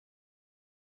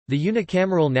The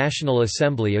unicameral National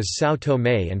Assembly is São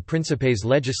Tomé and Príncipe's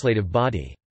legislative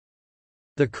body.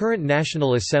 The current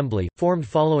National Assembly, formed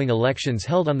following elections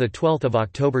held on 12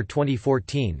 October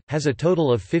 2014, has a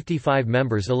total of 55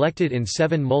 members elected in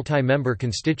 7 multi-member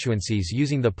constituencies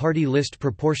using the party list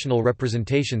proportional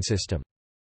representation system.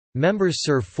 Members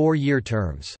serve 4-year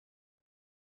terms.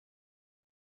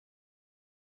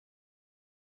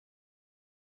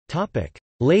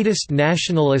 Latest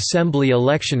National Assembly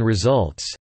election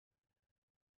results.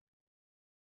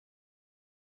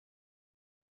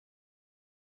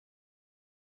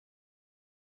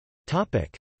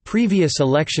 Previous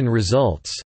election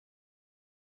results.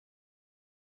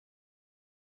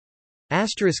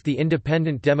 The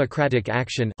Independent Democratic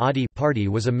Action party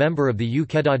was a member of the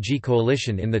Ukedaji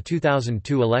coalition in the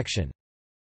 2002 election.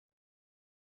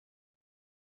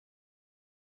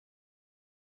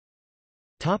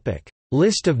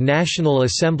 List of National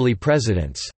Assembly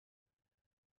presidents.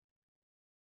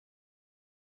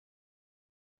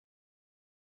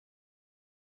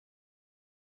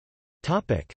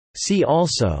 See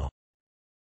also: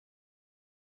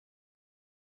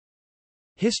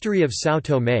 History of São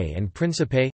Tomé and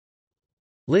Príncipe,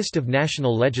 List of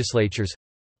national legislatures,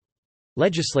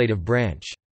 Legislative branch.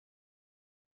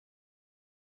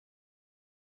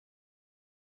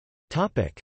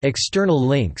 External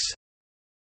links.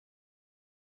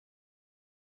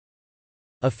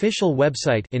 Official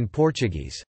website in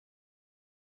Portuguese.